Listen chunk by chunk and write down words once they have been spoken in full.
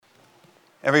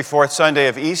Every fourth Sunday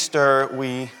of Easter,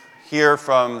 we hear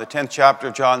from the 10th chapter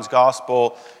of John's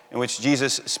Gospel, in which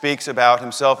Jesus speaks about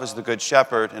himself as the Good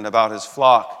Shepherd and about his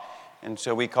flock. And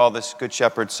so we call this Good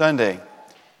Shepherd Sunday.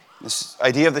 This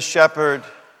idea of the shepherd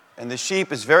and the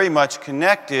sheep is very much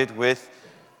connected with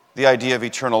the idea of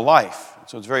eternal life.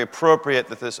 So it's very appropriate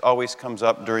that this always comes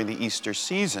up during the Easter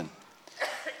season.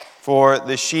 For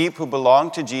the sheep who belong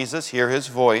to Jesus hear his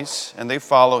voice, and they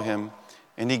follow him,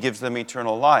 and he gives them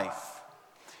eternal life.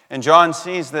 And John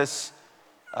sees this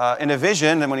in a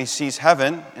vision, and when he sees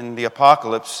heaven in the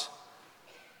apocalypse,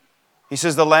 he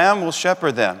says, "The Lamb will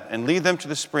shepherd them and lead them to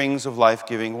the springs of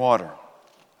life-giving water."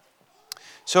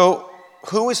 So,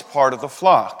 who is part of the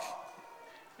flock,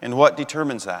 and what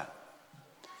determines that?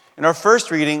 In our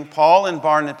first reading, Paul and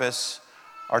Barnabas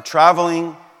are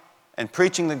traveling and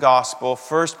preaching the gospel,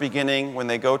 first beginning when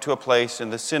they go to a place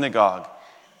in the synagogue.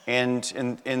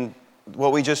 And in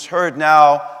what we just heard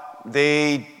now,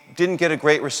 they didn't get a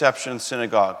great reception in the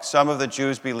synagogue. Some of the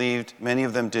Jews believed, many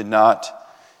of them did not,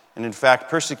 and in fact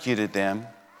persecuted them.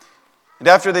 And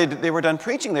after they were done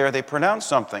preaching there, they pronounced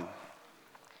something.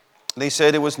 They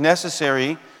said it was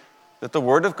necessary that the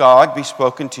word of God be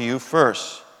spoken to you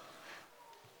first.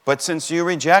 But since you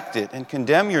reject it and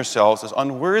condemn yourselves as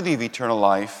unworthy of eternal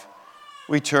life,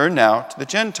 we turn now to the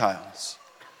Gentiles.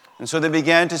 And so they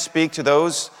began to speak to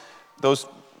those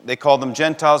they called them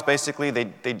Gentiles, basically.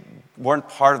 They weren't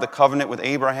part of the covenant with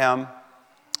Abraham.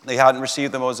 They hadn't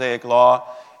received the Mosaic law.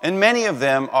 And many of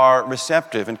them are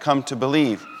receptive and come to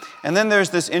believe. And then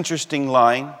there's this interesting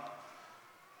line.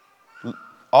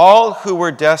 All who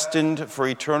were destined for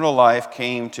eternal life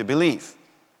came to believe.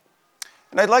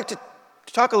 And I'd like to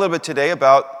talk a little bit today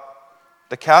about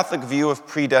the Catholic view of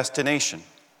predestination.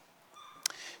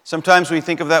 Sometimes we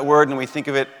think of that word and we think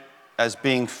of it as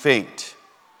being fate.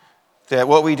 That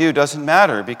what we do doesn't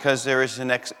matter because there is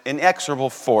an inexorable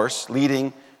force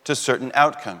leading to certain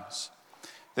outcomes.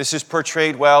 This is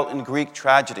portrayed well in Greek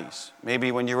tragedies.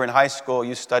 Maybe when you were in high school,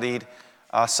 you studied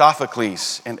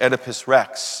Sophocles and Oedipus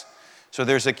Rex. So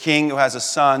there's a king who has a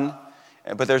son,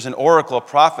 but there's an oracle, a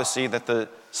prophecy that the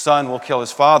son will kill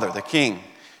his father, the king.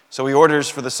 So he orders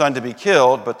for the son to be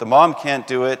killed, but the mom can't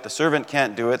do it, the servant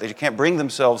can't do it, they can't bring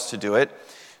themselves to do it.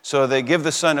 So they give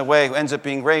the son away, who ends up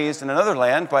being raised in another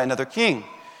land by another king.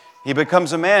 He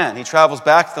becomes a man. He travels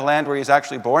back to the land where he's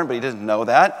actually born, but he doesn't know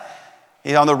that.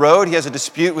 He's on the road. He has a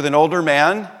dispute with an older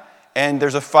man, and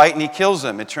there's a fight, and he kills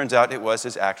him. It turns out it was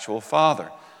his actual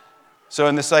father. So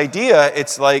in this idea,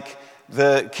 it's like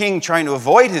the king trying to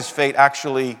avoid his fate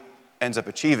actually ends up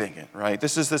achieving it, right?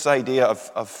 This is this idea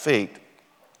of fate.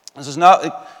 This is not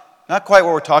quite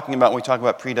what we're talking about when we talk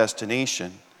about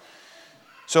predestination.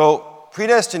 So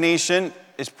predestination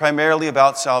is primarily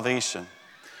about salvation.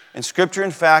 And Scripture,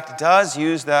 in fact, does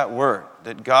use that word,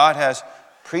 that God has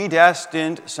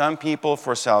predestined some people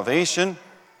for salvation,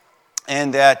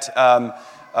 and that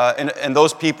and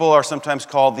those people are sometimes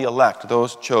called the elect,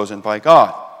 those chosen by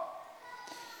God.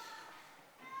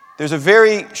 There's a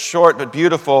very short but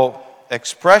beautiful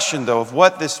expression, though, of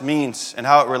what this means and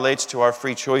how it relates to our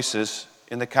free choices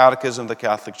in the Catechism of the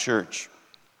Catholic Church.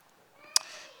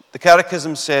 The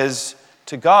Catechism says,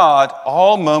 "To God,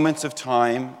 all moments of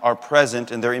time are present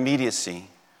in their immediacy.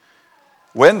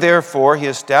 When, therefore, he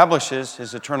establishes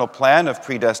his eternal plan of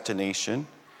predestination,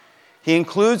 he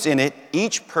includes in it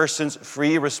each person's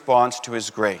free response to his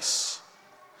grace."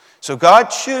 So God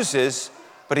chooses,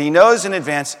 but he knows in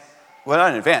advance, well, not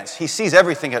in advance, he sees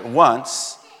everything at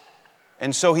once,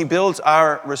 and so he builds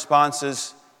our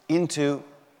responses into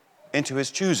his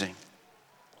choosing.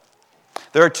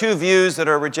 There are two views that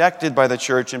are rejected by the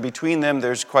church, and between them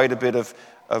there's quite a bit of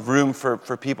room for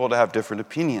people to have different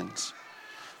opinions.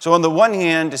 So on the one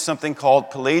hand is something called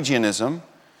Pelagianism,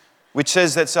 which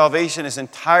says that salvation is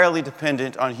entirely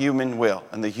dependent on human will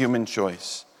and the human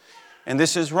choice. And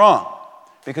this is wrong,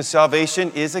 because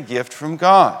salvation is a gift from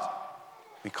God.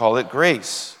 We call it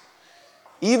grace.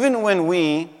 Even when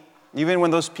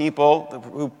those people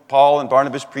who Paul and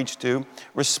Barnabas preached to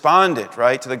responded,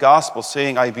 right, to the gospel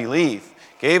saying, "I believe,"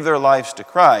 gave their lives to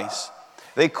Christ,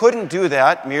 they couldn't do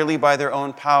that merely by their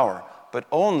own power, but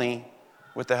only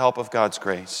with the help of God's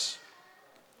grace.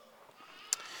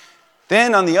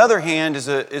 Then, on the other hand, is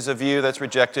a view that's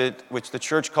rejected, which the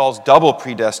church calls double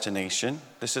predestination.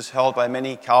 This is held by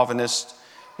many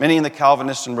in the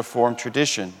Calvinist and Reformed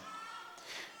tradition.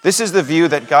 This is the view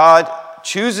that God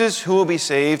chooses who will be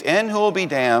saved and who will be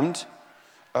damned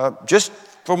just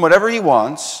from whatever he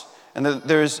wants, and that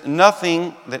there's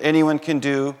nothing that anyone can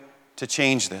do to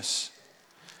change this.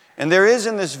 And there is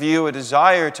in this view a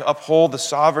desire to uphold the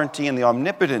sovereignty and the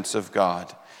omnipotence of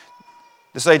God.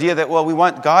 This idea that, well, we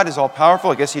want God is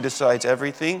all-powerful. I guess he decides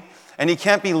everything. And he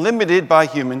can't be limited by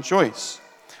human choice.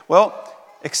 Well,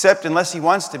 except unless he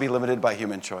wants to be limited by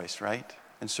human choice, right?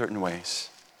 In certain ways.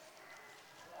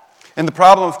 And the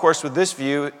problem, of course, with this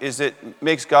view is it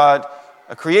makes God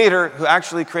a creator who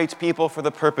actually creates people for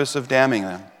the purpose of damning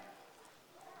them.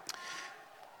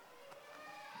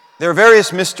 There are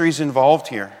various mysteries involved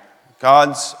here.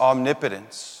 God's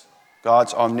omnipotence,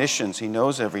 God's omniscience, he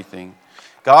knows everything.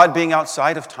 God being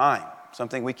outside of time,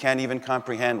 something we can't even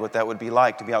comprehend what that would be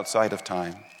like to be outside of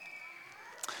time.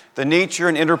 The nature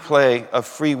and interplay of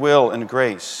free will and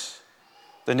grace.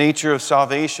 The nature of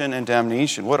salvation and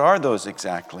damnation. What are those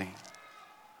exactly?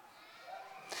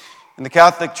 In the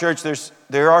Catholic Church,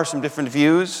 there are some different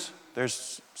views.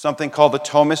 There's something called the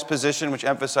Thomist position, which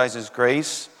emphasizes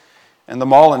grace, and the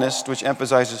Molinist, which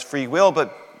emphasizes free will,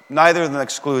 but neither of them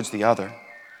excludes the other.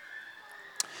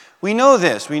 We know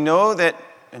this. We know that,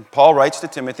 and Paul writes to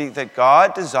Timothy, that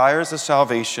God desires the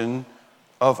salvation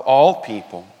of all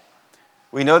people.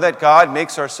 We know that God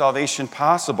makes our salvation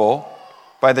possible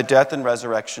by the death and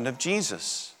resurrection of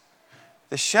Jesus.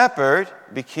 The shepherd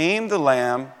became the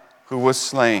lamb who was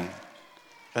slain,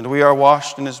 and we are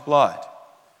washed in his blood.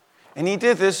 And he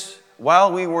did this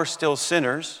while we were still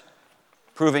sinners,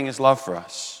 proving his love for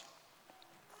us.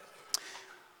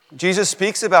 Jesus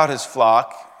speaks about his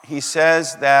flock. He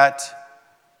says that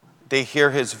they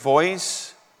hear his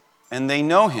voice, and they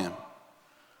know him,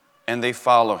 and they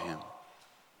follow him.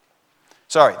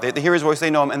 Sorry, they hear his voice, they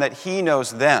know him, and that he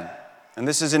knows them. And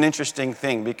this is an interesting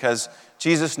thing because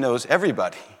Jesus knows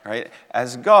everybody, right,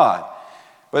 as God.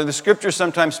 But the scripture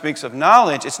sometimes speaks of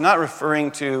knowledge. It's not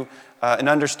referring to an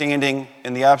understanding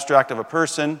in the abstract of a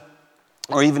person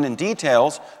or even in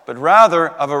details, but rather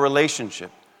of a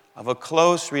relationship, of a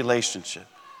close relationship.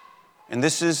 And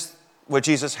this is what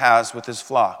Jesus has with his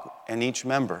flock and each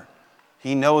member.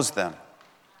 He knows them,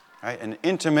 right? An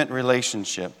intimate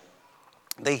relationship.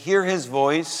 They hear his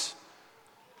voice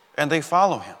and they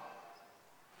follow him.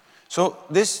 So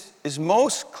this is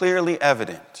most clearly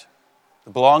evident,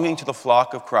 belonging to the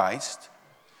flock of Christ,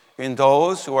 in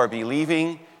those who are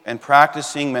believing and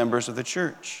practicing members of the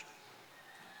church.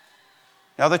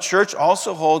 Now, the church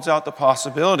also holds out the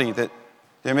possibility that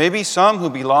there may be some who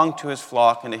belong to his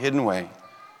flock in a hidden way,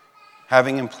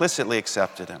 having implicitly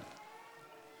accepted him.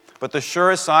 But the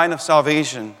surest sign of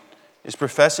salvation is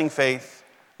professing faith,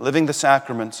 living the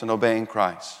sacraments, and obeying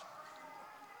Christ.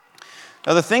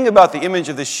 Now, the thing about the image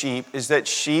of the sheep is that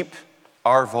sheep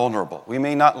are vulnerable. We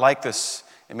may not like this.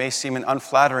 It may seem an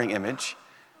unflattering image,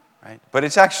 right? But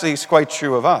it's quite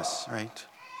true of us, right?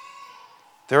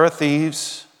 There are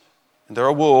thieves and there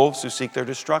are wolves who seek their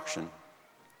destruction.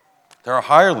 There are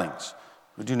hirelings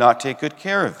who do not take good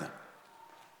care of them.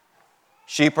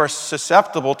 Sheep are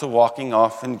susceptible to walking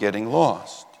off and getting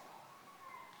lost.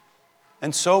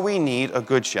 And so we need a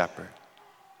good shepherd.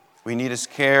 We need his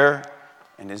care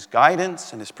and his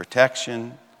guidance and his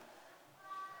protection.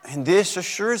 And this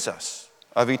assures us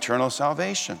of eternal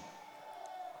salvation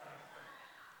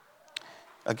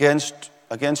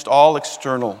against all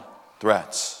external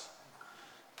threats.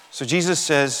 So Jesus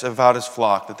says about his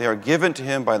flock that they are given to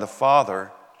him by the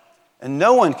Father, and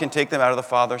no one can take them out of the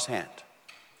Father's hand.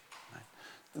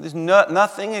 There's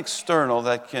nothing external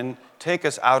that can take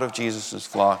us out of Jesus'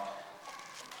 flock.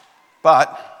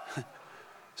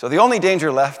 So the only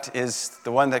danger left is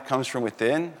the one that comes from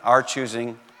within, our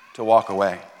choosing to walk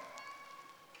away.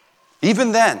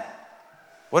 Even then,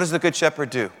 what does the Good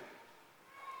Shepherd do?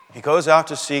 He goes out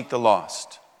to seek the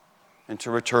lost and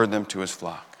to return them to his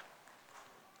flock.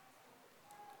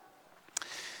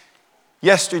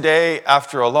 Yesterday,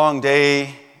 after a long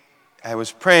day, I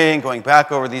was praying, going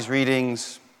back over these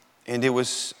readings, and it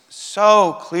was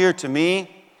so clear to me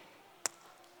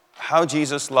how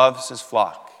Jesus loves his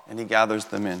flock, and he gathers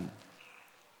them in.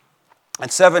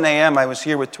 At 7 a.m., I was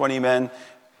here with 20 men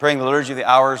praying the Liturgy of the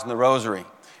Hours and the Rosary.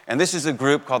 And this is a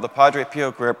group called the Padre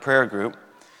Pio Prayer Group.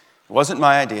 It wasn't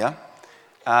my idea.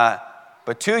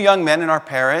 But two young men in our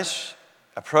parish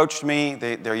approached me.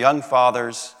 They're young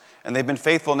fathers, and they've been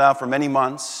faithful now for many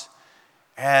months.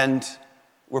 And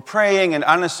we're praying, and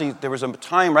honestly, there was a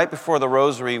time right before the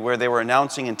Rosary where they were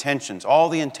announcing intentions, all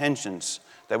the intentions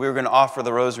that we were going to offer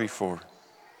the Rosary for.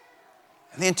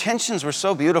 And the intentions were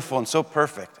so beautiful and so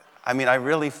perfect. I mean, I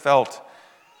really felt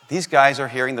these guys are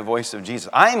hearing the voice of Jesus.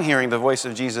 I'm hearing the voice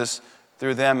of Jesus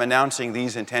through them announcing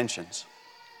these intentions.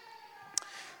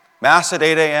 Mass at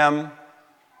 8 a.m.,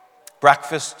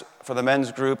 breakfast for the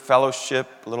men's group, fellowship,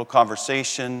 a little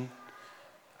conversation.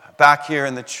 Back here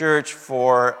in the church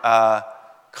for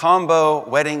combo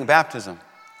wedding baptism.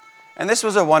 And this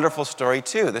was a wonderful story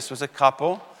too. This was a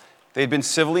couple, They'd been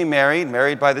civilly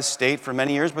married by the state for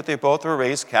many years, but they both were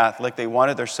raised Catholic. They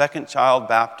wanted their second child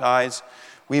baptized.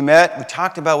 We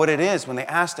talked about what it is when they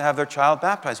asked to have their child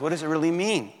baptized. What does it really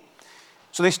mean?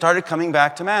 So they started coming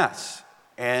back to Mass.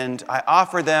 And I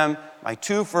offered them my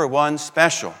 2-for-1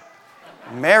 special.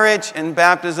 Marriage and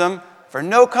baptism for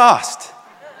no cost.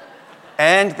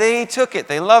 And they took it.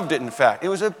 They loved it, in fact. It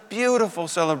was a beautiful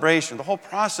celebration. The whole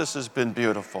process has been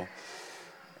beautiful.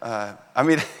 They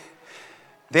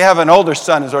have an older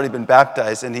son who's already been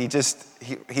baptized, and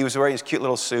he was wearing his cute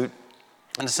little suit.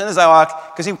 And as soon as I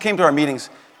walked, because he came to our meetings,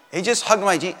 he just hugged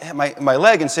my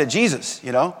leg and said, "Jesus,"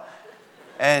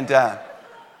 And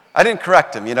I didn't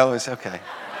correct him, it was okay.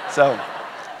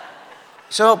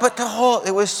 But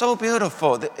it was so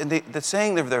beautiful. The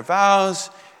saying of their vows,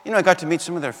 I got to meet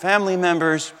some of their family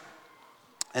members.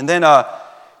 And then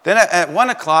at 1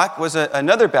 o'clock was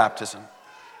another baptism.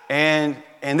 And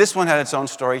this one had its own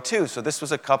story too. So this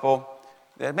was a couple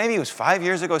that maybe it was 5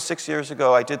 years ago, 6 years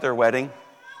ago, I did their wedding.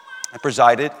 I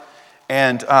presided.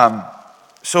 And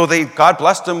so God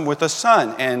blessed them with a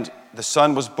son. And the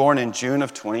son was born in June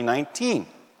of 2019.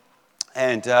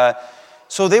 And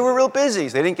so they were real busy.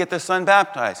 They didn't get the son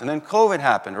baptized. And then COVID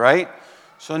happened, right?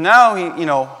 So now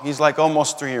he's like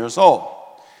almost 3 years old.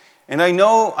 And I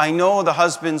know the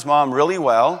husband's mom really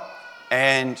well.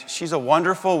 And she's a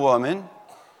wonderful woman.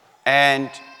 And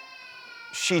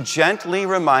she gently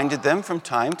reminded them from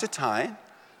time to time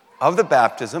of the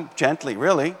baptism. Gently,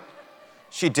 really.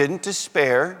 She didn't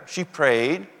despair. She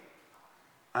prayed.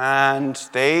 And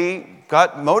they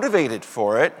got motivated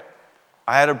for it.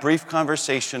 I had a brief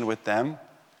conversation with them.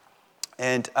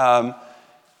 And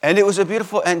it was a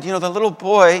beautiful, and the little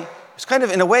boy, it was kind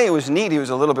of, in a way, it was neat. He was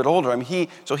a little bit older. He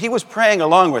was praying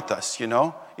along with us,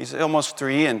 He's almost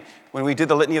 3, and when we did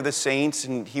the Litany of the Saints,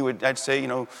 and I'd say,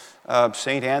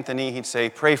 St. Anthony, he'd say,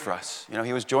 "Pray for us."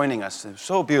 He was joining us. It was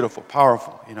so beautiful,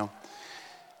 powerful,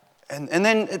 And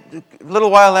then a little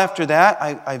while after that,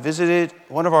 I visited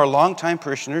one of our longtime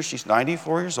parishioners. She's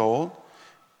 94 years old.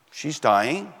 She's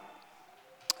dying.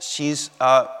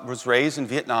 Was raised in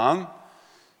Vietnam.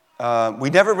 We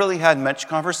never really had much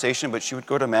conversation, but she would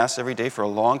go to Mass every day for a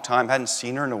long time. Hadn't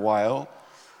seen her in a while.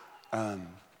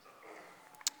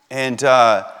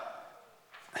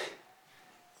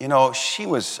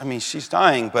 She's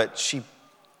dying, but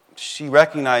she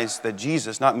recognized that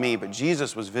Jesus, not me, but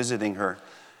Jesus was visiting her.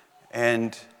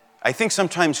 And I think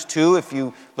sometimes, too, if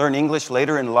you learn English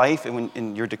later in life and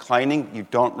when you're declining, you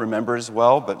don't remember as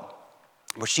well, but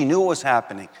she knew what was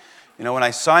happening. When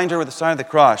I signed her with the sign of the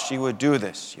cross, she would do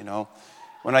this,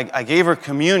 When I gave her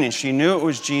communion, she knew it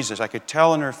was Jesus. I could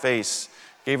tell in her face.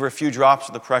 Gave her a few drops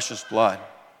of the precious blood.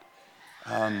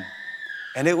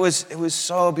 And it was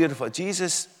so beautiful.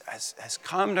 Jesus has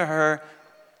come to her.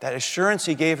 That assurance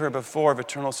he gave her before of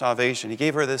eternal salvation, he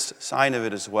gave her this sign of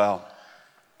it as well.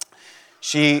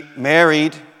 She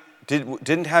married,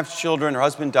 didn't have children. Her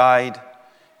husband died.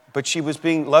 But she was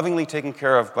being lovingly taken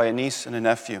care of by a niece and a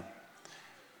nephew.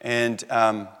 And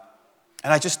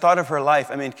I just thought of her life.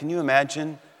 Can you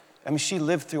imagine? She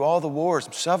lived through all the wars,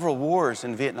 several wars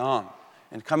in Vietnam,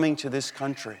 and coming to this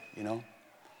country,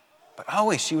 But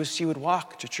always she would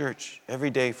walk to church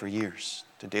every day for years,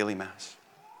 to daily Mass.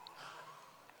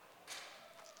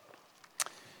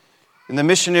 In the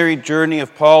missionary journey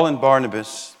of Paul and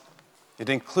Barnabas, it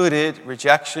included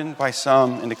rejection by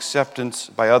some and acceptance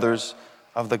by others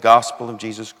of the gospel of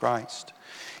Jesus Christ.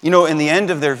 In the end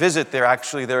of their visit, they're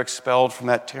expelled from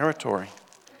that territory.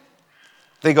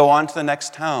 They go on to the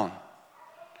next town.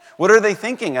 What are they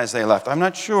thinking as they left? I'm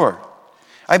not sure.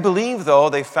 I believe, though,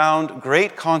 they found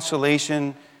great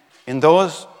consolation in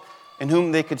those in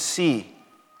whom they could see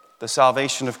the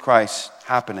salvation of Christ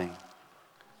happening.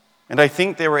 And I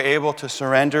think they were able to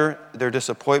surrender their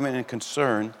disappointment and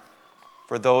concern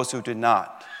for those who did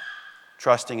not,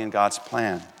 trusting in God's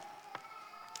plan.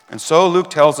 And so Luke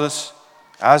tells us,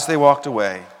 as they walked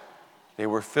away, they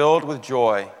were filled with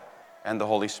joy and the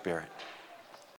Holy Spirit.